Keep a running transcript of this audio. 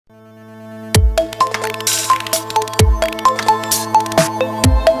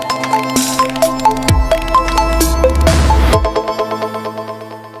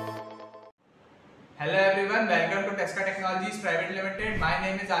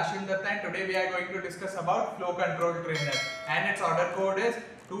Ashim Datta, and today we are going to discuss about flow control trainer, and its order code is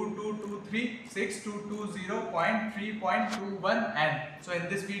 22236220.3.21N. So in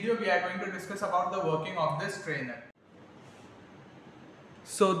this video we are going to discuss about the working of this trainer.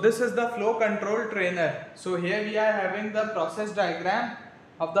 So this is the flow control trainer. So here we are having the process diagram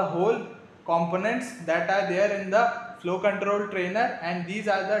of the whole components that are there in the flow control trainer, and these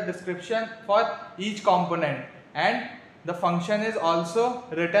are the description for each component, and the function is also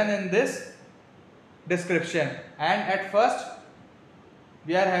written in this description. And at first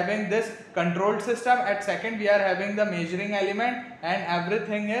we are having this controlled system, at second we are having the measuring element, and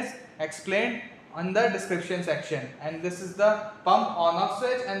everything is explained on the description section. And this is the pump on off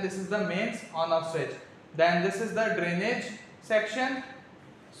switch, and this is the mains on off switch. Then this is the drainage section.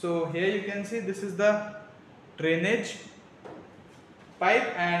 So here you can see this is the drainage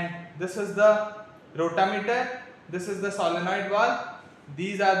pipe, and this is the rotameter, this is the solenoid valve,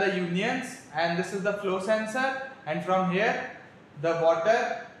 these are the unions, and this is the flow sensor. And from here the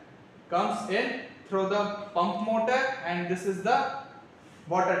water comes in through the pump motor, and this is the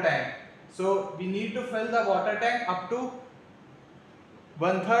water tank. So we need to fill the water tank up to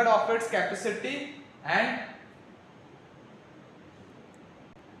 1/3 of its capacity, and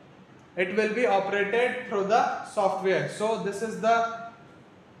it will be operated through the software. So this is the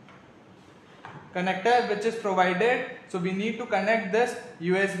connector which is provided. So we need to connect this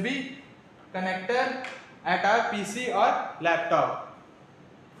USB connector at our PC or laptop.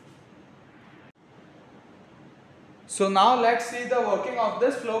 So now let's see the working of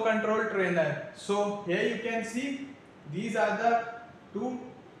this flow control trainer. So here you can see these are the two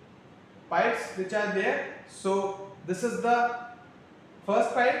pipes which are there. So this is the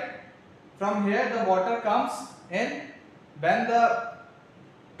first pipe. From here the water comes in. When the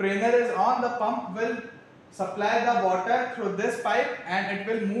trainer is on, the pump will supply the water through this pipe, and it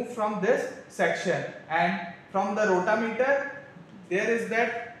will move from this section. And from the rotameter there is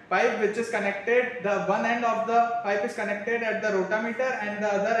that pipe which is connected, the one end of the pipe is connected at the rotameter, and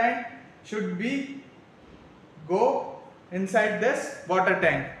the other end should be go inside this water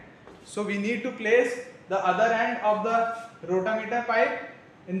tank. So we need to place the other end of the rotameter pipe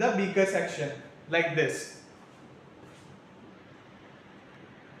in the beaker section like this.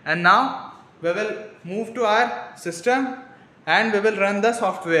 And now we will move to our system and we will run the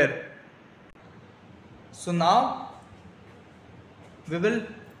software. So now we will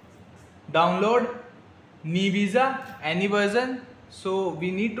download NeVisa, any version. So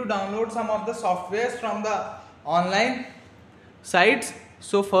we need to download some of the softwares from the online sites.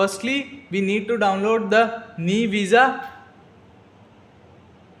 So firstly we need to download the NeVisa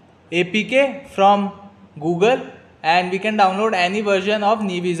APK from Google, and we can download any version of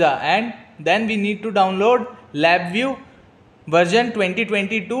NeVisa. And then we need to download LabVIEW version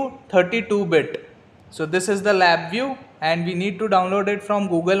 2022-32-bit. So this is the LabVIEW, and we need to download it from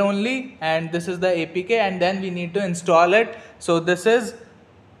Google only, and this is the APK, and then we need to install it. So this is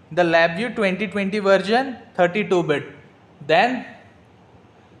the LabVIEW 2020 version 32-bit. Then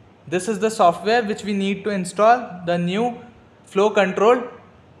this is the software which we need to install, the new flow control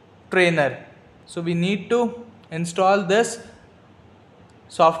trainer. So we need to install this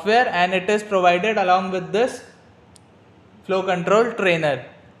software, and it is provided along with this flow control trainer,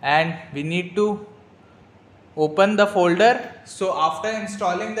 and we need to open the folder. So after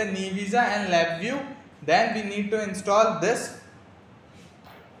installing the NeVisa and LabVIEW, then we need to install this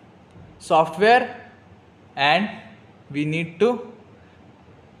software, and we need to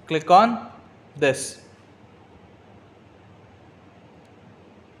click on this.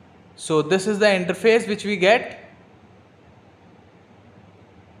 So this is the interface which we get.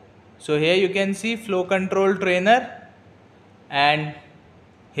 So here you can see flow control trainer, and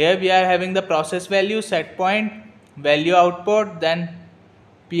here we are having the process value, set point, value output, then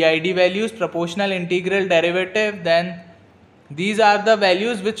PID values, proportional, integral, derivative. Then these are the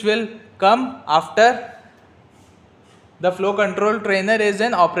values which will come after the flow control trainer is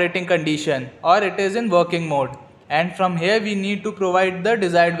in operating condition or it is in working mode. And from here we need to provide the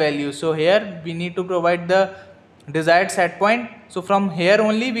desired value. So here we need to provide the desired set point. So from here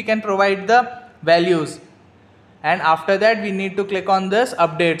only we can provide the values, and after that we need to click on this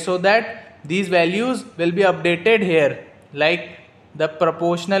update, so that these values will be updated here, like the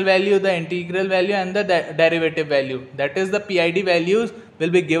proportional value, the integral value, and the derivative value. That is, the PID values will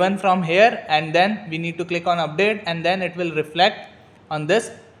be given from here, and then we need to click on update, and then it will reflect on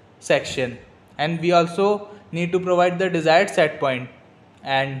this section. And we also need to provide the desired set point,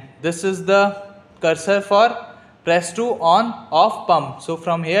 and this is the cursor for press to on off pump. So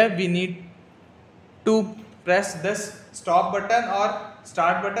from here we need to press this stop button or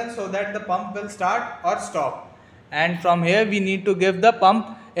start button so that the pump will start or stop. And from here we need to give the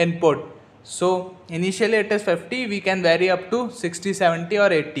pump input. So initially it is 50, we can vary up to 60, 70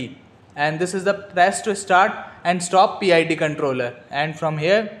 or 80. And this is the press to start and stop PID controller. And from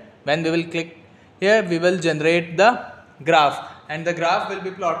here, when we will click here, we will generate the graph, and the graph will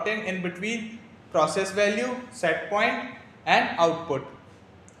be plotting in between process value, set point and output.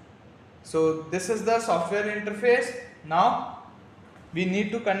 So this is the software interface. Now we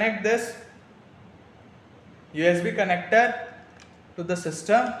need to connect this USB connector to the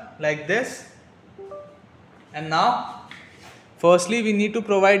system like this. And now firstly we need to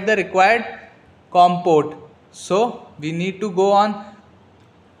provide the required COM port. So we need to go on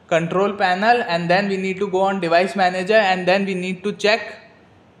control panel, and then we need to go on device manager, and then we need to check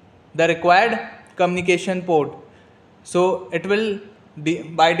the required communication port. So it will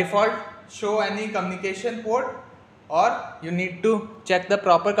by default show any communication port, or you need to check the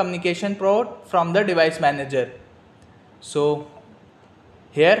proper communication port from the device manager. So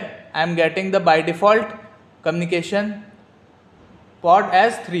here I am getting the by default communication port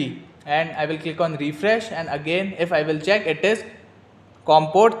as 3, and I will click on refresh, and again if I will check, it is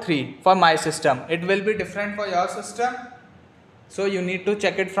COM port 3 for my system. It will be different for your system, so you need to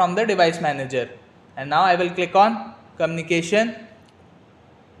check it from the device manager. And now I will click on communication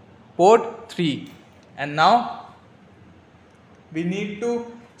port 3, and now we need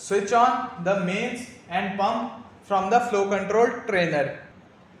to switch on the mains and pump from the flow control trainer.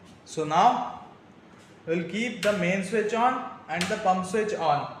 So now we will keep the main switch on and the pump switch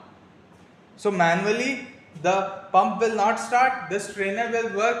on. So manually the pump will not start. This trainer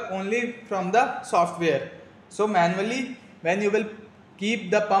will work only from the software. So manually, when you will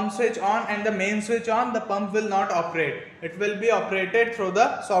keep the pump switch on and the main switch on, the pump will not operate. It will be operated through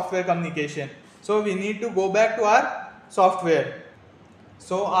the software communication. So we need to go back to our software.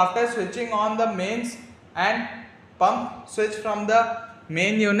 So after switching on the mains and pump switch from the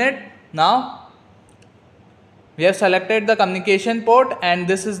main unit, now we have selected the communication port, and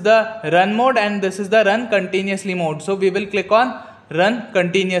this is the run mode and this is the run continuously mode. So we will click on run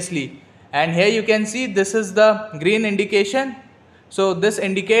continuously, and here you can see this is the green indication. So this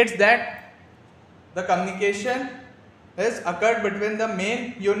indicates that the communication is occurred between the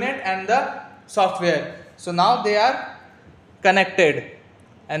main unit and the software. So now they are connected,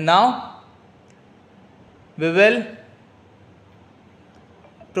 and now we will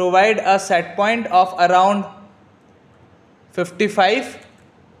provide a set point of around 55,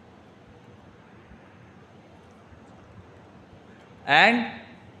 and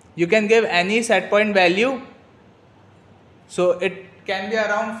you can give any set point value. So it can be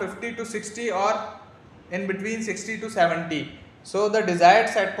around 50 to 60 or in between 60 to 70. So the desired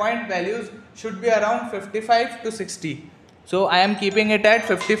set point values should be around 55 to 60. So I am keeping it at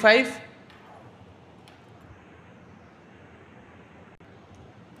 55.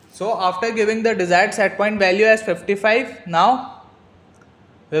 So after giving the desired set point value as 55, now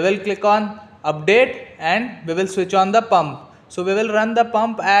we will click on update and we will switch on the pump. So we will run the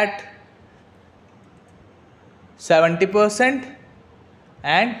pump at 70%,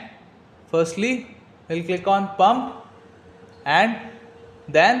 and firstly we will click on pump and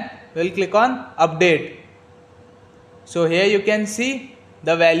then we will click on update. So here you can see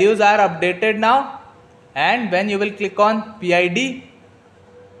the values are updated now, and when you will click on PID,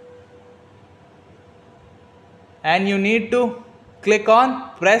 and you need to click on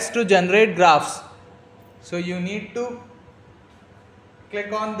press to generate graphs. So you need to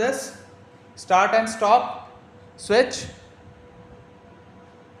click on this start and stop switch,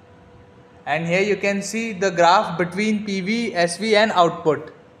 and here you can see the graph between PV, SV and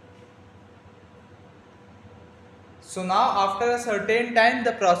output. So now after a certain time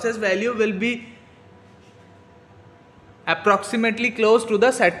the process value will be approximately close to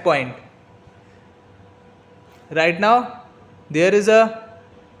the set point. Right now there is a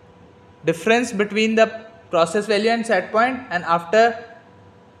difference between the process value and set point, and after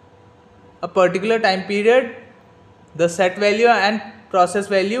a particular time period the set value and process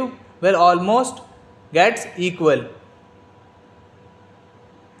value will almost gets equal.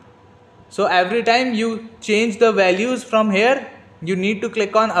 So every time you change the values from here, you need to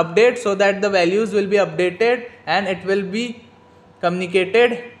click on update so that the values will be updated and it will be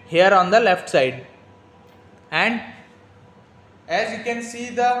communicated here on the left side. And as you can see,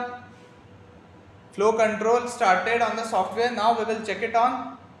 the flow control started on the software. Now we will check it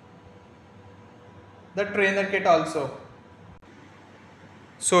on the trainer kit also.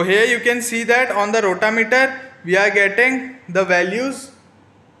 So here you can see that on the rotameter we are getting the values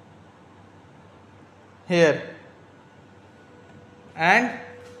here, and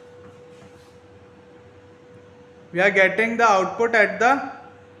we are getting the output at the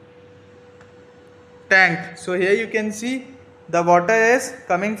tank. So here you can see the water is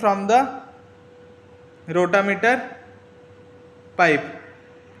coming from the rotameter pipe.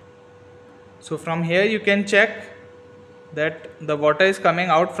 So from here you can check that the water is coming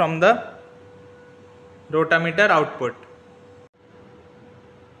out from the rotameter output.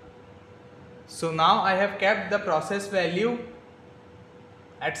 So now I have kept the process value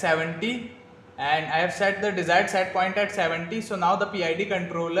at 70 and I have set the desired set point at 70. So now the PID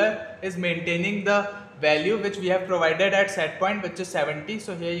controller is maintaining the value which we have provided at set point, which is 70.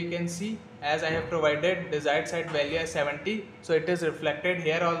 So here you can see, as I have provided desired set value as 70, so it is reflected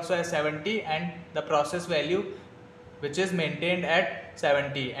here also as 70, and the process value which is maintained at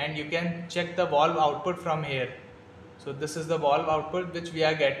 70, and you can check the valve output from here. So this is the valve output which we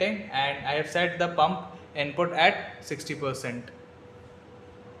are getting, and I have set the pump input at 60%.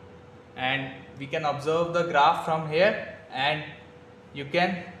 And we can observe the graph from here, and you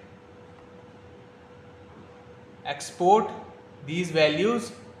can export these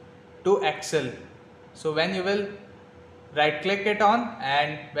values to Excel. So when you will right click it on,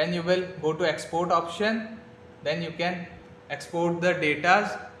 and when you will go to export option, then you can export the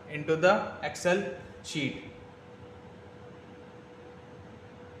data into the Excel sheet.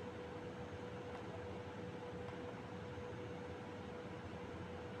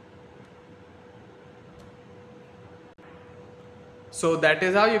 So that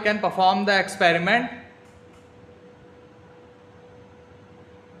is how you can perform the experiment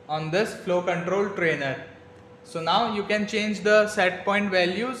on this flow control trainer. So now you can change the set point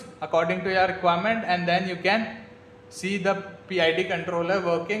values according to your requirement, and then you can see the PID controller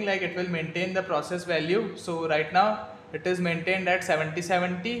working, like it will maintain the process value. So right now it is maintained at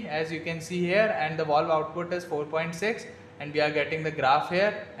 70 as you can see here, and the valve output is 4.6, and we are getting the graph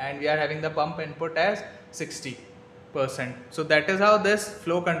here, and we are having the pump input as 60%. So that is how this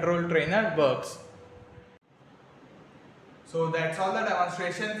flow control trainer works. So that's all the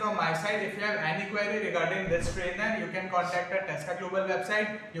demonstration from my side. If you have any query regarding this trainer, you can contact our Tesca Global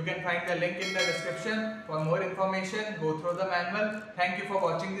website. You can find the link in the description. For more information, go through the manual. Thank you for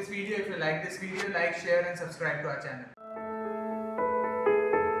watching this video. If you like this video, like, share and subscribe to our channel.